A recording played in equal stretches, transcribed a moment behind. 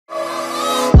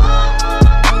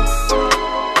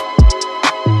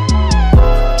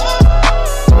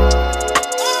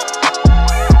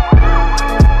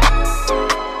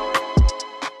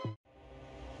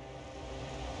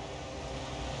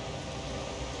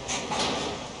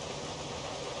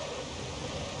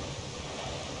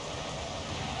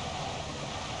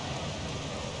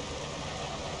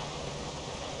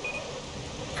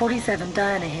47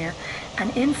 Diana here. An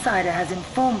insider has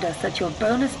informed us that your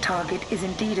bonus target is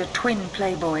indeed a twin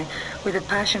playboy with a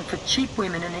passion for cheap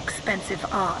women and expensive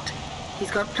art. He's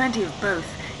got plenty of both,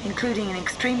 including an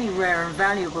extremely rare and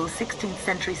valuable 16th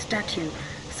century statue,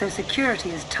 so security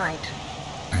is tight.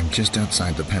 I'm just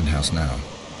outside the penthouse now,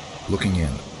 looking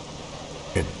in.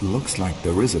 It looks like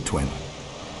there is a twin.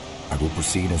 I will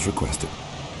proceed as requested.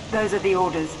 Those are the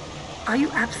orders. Are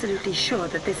you absolutely sure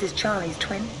that this is Charlie's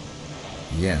twin?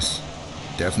 Yes,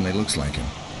 definitely looks like him,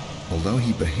 although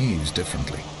he behaves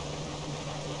differently.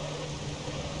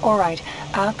 All right,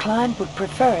 our client would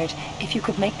prefer it if you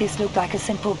could make this look like a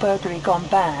simple burglary gone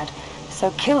bad.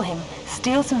 So kill him,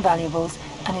 steal some valuables,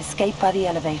 and escape by the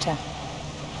elevator.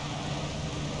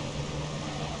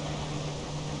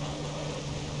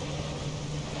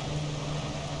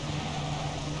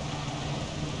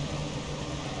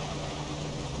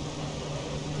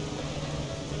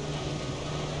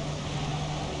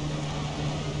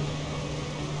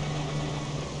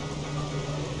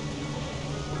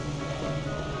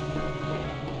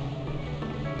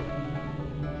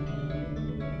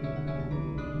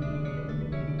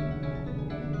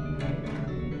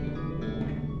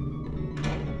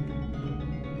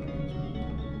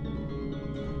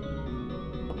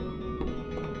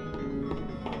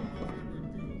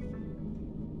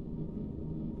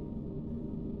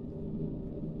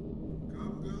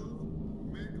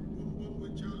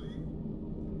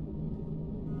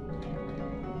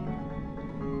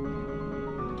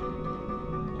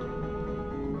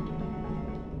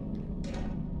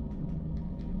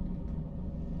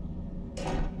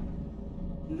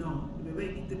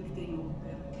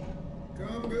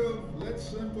 Come, girl, let's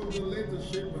sample the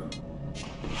latest shipment.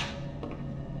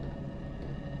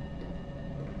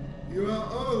 You are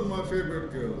all my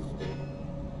favorite girls.